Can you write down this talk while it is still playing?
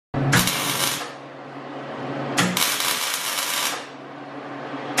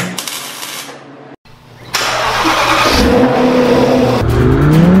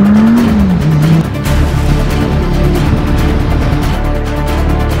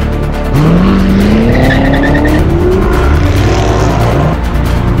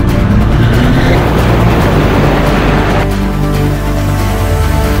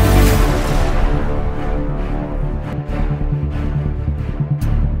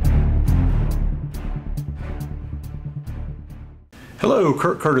Hello,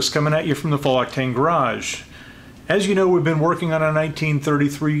 Kurt Curtis coming at you from the Full Octane Garage. As you know, we've been working on a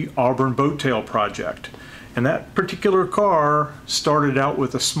 1933 Auburn boat tail project. And that particular car started out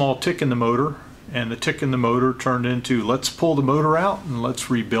with a small tick in the motor, and the tick in the motor turned into let's pull the motor out and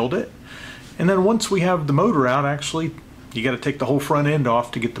let's rebuild it. And then once we have the motor out, actually, you got to take the whole front end off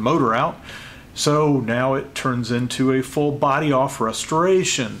to get the motor out. So now it turns into a full body off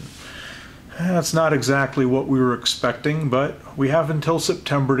restoration. That's not exactly what we were expecting, but we have until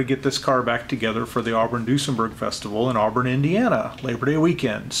September to get this car back together for the Auburn-Duesenberg Festival in Auburn, Indiana, Labor Day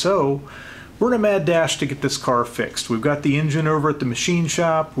weekend. So we're in a mad dash to get this car fixed. We've got the engine over at the machine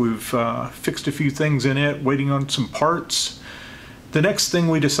shop. We've fixed a few things in it, waiting on some parts. The next thing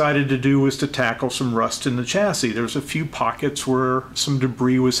we decided to do was to tackle some rust in the chassis. There's a few pockets where some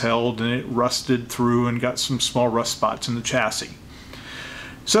debris was held and it rusted through and got some small rust spots in the chassis.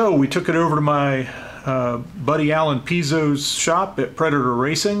 So we took it over to my buddy Alan Pizzo's shop at Predator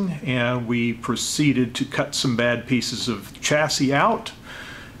Racing, and we proceeded to cut some bad pieces of chassis out.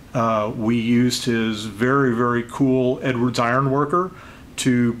 We used his very, very cool Edwards ironworker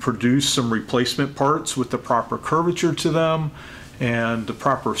to produce some replacement parts with the proper curvature to them and the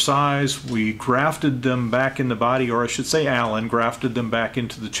proper size. We grafted them back in the body, or I should say Alan grafted them back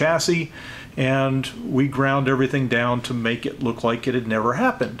into the chassis, and we ground everything down to make it look like it had never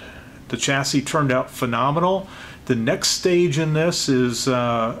happened. The chassis turned out phenomenal. The next stage in this is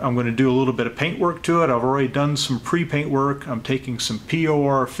I'm going to do a little bit of paint work to it. I've already done some pre-paint work. I'm taking some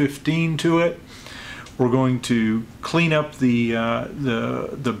POR 15 to it. We're going to clean up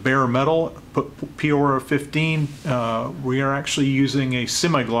the bare metal, put POR 15. We are actually using a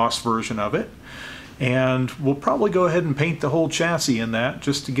semi-gloss version of it. And we'll probably go ahead and paint the whole chassis in that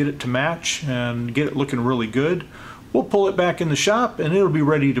just to get it to match and get it looking really good. We'll pull it back in the shop and it'll be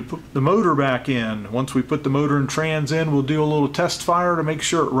ready to put the motor back in. Once we put the motor and trans in, we'll do a little test fire to make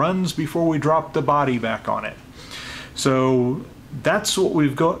sure it runs before we drop the body back on it. So that's what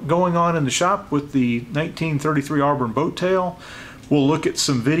we've got going on in the shop with the 1933 Auburn boat tail. We'll look at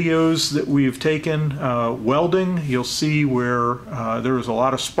some videos that we've taken welding. You'll see where there was a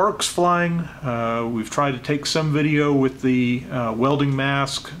lot of sparks flying. We've tried to take some video with the welding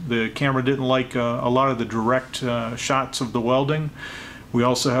mask. The camera didn't like a lot of the direct shots of the welding. We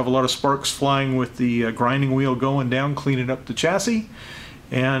also have a lot of sparks flying with the grinding wheel going down, cleaning up the chassis.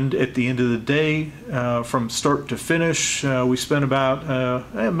 And at the end of the day, from start to finish, we spent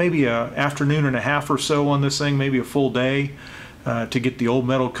about maybe an afternoon and a half or so on this thing, maybe a full day. To get the old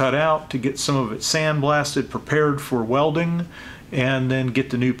metal cut out, to get some of it sandblasted, prepared for welding, and then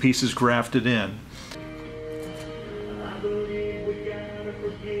get the new pieces grafted in.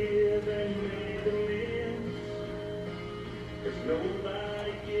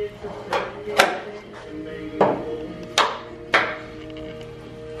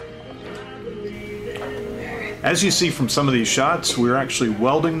 As you see from some of these shots, we're actually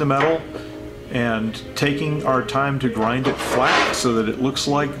welding the metal and taking our time to grind it flat so that it looks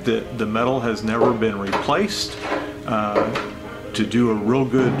like the metal has never been replaced. To do a real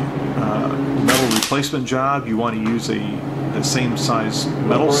good metal replacement job, you want to use the same size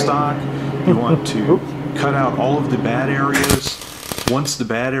metal stock. You want to cut out all of the bad areas. Once the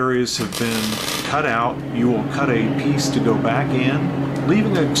bad areas have been cut out, you will cut a piece to go back in,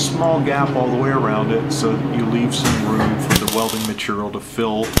 leaving a small gap all the way around it so that you leave some room for the welding material to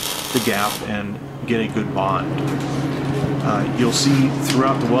fill the gap and get a good bond. You'll see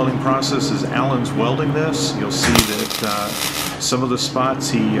throughout the welding process as Alan's welding this, you'll see that some of the spots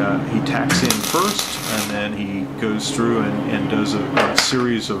he tacks in first, and then he goes through and does a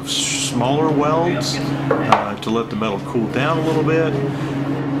series of smaller welds to let the metal cool down a little bit.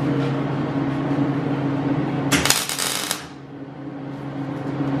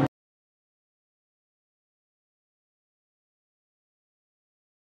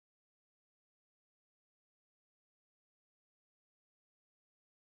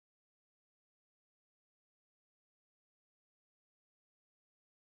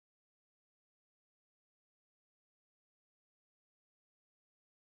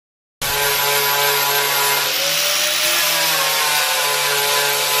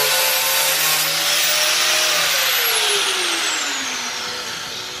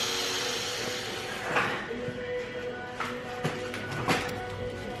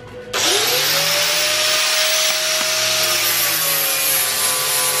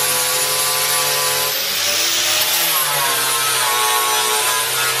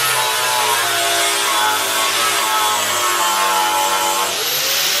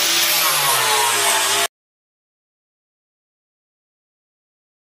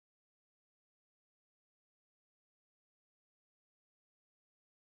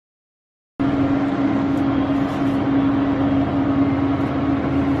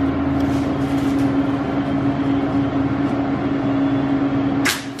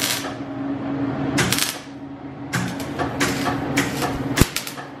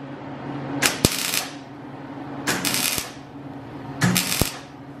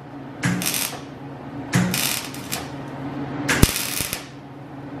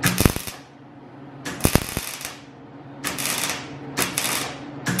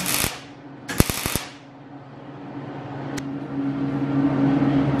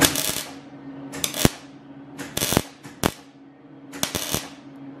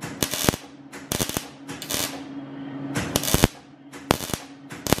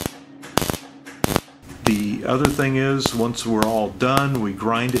 other thing is, once we're all done, we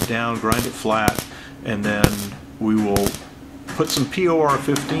grind it down, grind it flat, and then we will put some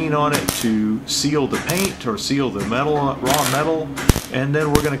POR-15 on it to seal the paint or seal the metal, raw metal, and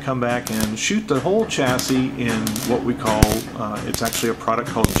then we're going to come back and shoot the whole chassis in what we call, it's actually a product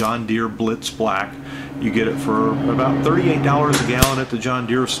called John Deere Blitz Black. You get it for about $38 a gallon at the John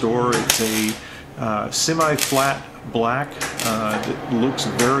Deere store. It's a semi-flat black that looks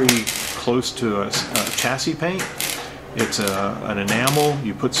very close to a chassis paint. It's an enamel.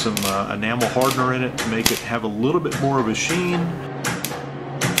 You put some enamel hardener in it to make it have a little bit more of a sheen.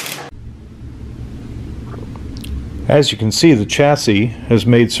 As you can see, the chassis has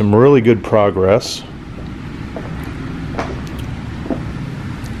made some really good progress.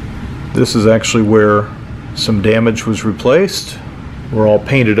 This is actually where some damage was replaced. We're all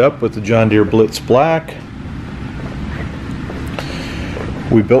painted up with the John Deere Blitz Black.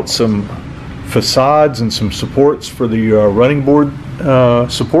 We built some facades and some supports for the running board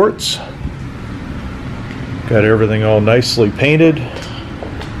supports. Got everything all nicely painted.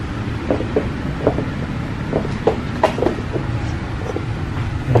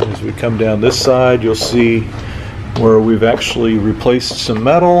 And as we come down this side, you'll see where we've actually replaced some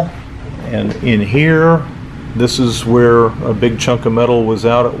metal. And in here, this is where a big chunk of metal was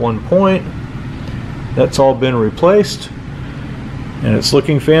out at one point. That's all been replaced, and it's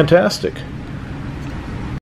looking fantastic.